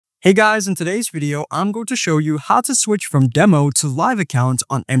Hey guys, in today's video, I'm going to show you how to switch from demo to live account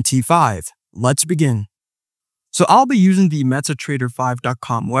on MT5. Let's begin. So I'll be using the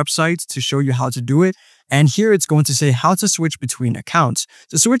metatrader5.com website to show you how to do it. And here it's going to say how to switch between accounts.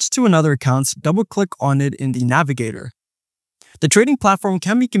 To switch to another account, double click on it in the navigator. The trading platform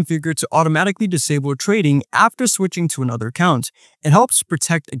can be configured to automatically disable trading after switching to another account. It helps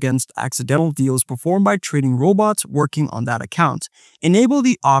protect against accidental deals performed by trading robots working on that account. Enable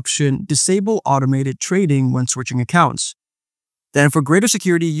the option Disable Automated Trading when switching accounts. Then for greater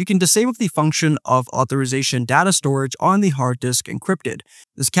security, you can disable the function of authorization data storage on the hard disk encrypted.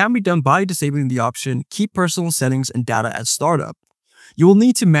 This can be done by disabling the option Keep Personal Settings and Data at Startup. You will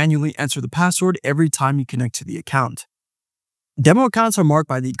need to manually enter the password every time you connect to the account. Demo accounts are marked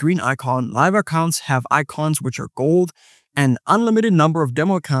by the green icon. Live accounts have icons which are gold. An unlimited number of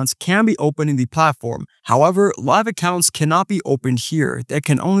demo accounts can be opened in the platform. However, live accounts cannot be opened here. They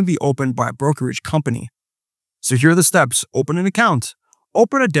can only be opened by a brokerage company. So here are the steps. Open an account.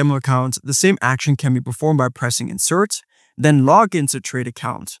 Open a demo account. The same action can be performed by pressing Insert, then log into Trade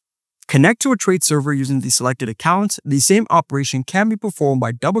Account. Connect to a trade server using the selected account. The same operation can be performed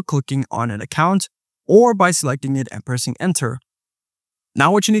by double-clicking on an account or by selecting it and pressing Enter.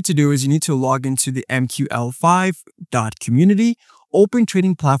 Now what you need to do is you need to log into the MQL5.community, open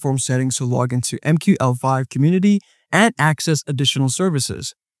trading platform settings to log into MQL5 community and access additional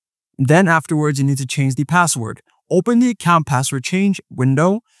services. Then afterwards, you need to change the password. Open the account password change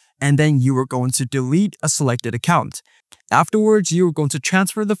window, and then you are going to delete a selected account. Afterwards, you are going to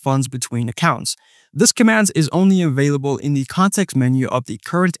transfer the funds between accounts. This command is only available in the context menu of the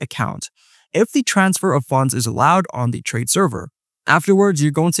current account if the transfer of funds is allowed on the trade server. Afterwards,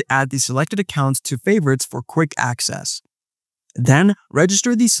 you're going to add the selected account to favorites for quick access. Then,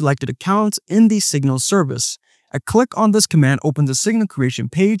 register the selected account in the Signal service. A click on this command opens a signal creation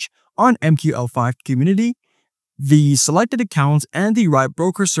page on MQL5 community. The selected account and the right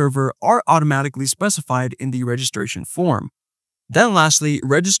broker server are automatically specified in the registration form. Then lastly,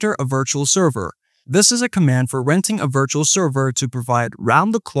 register a virtual server. This is a command for renting a virtual server to provide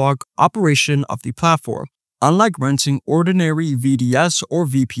round-the-clock operation of the platform. Unlike renting ordinary VDS or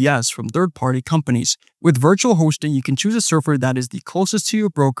VPS from third-party companies, with virtual hosting, you can choose a server that is the closest to your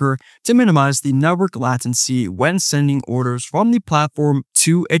broker to minimize the network latency when sending orders from the platform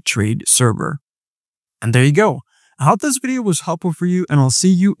to a trade server. And there you go. I hope this video was helpful for you, and I'll see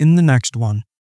you in the next one.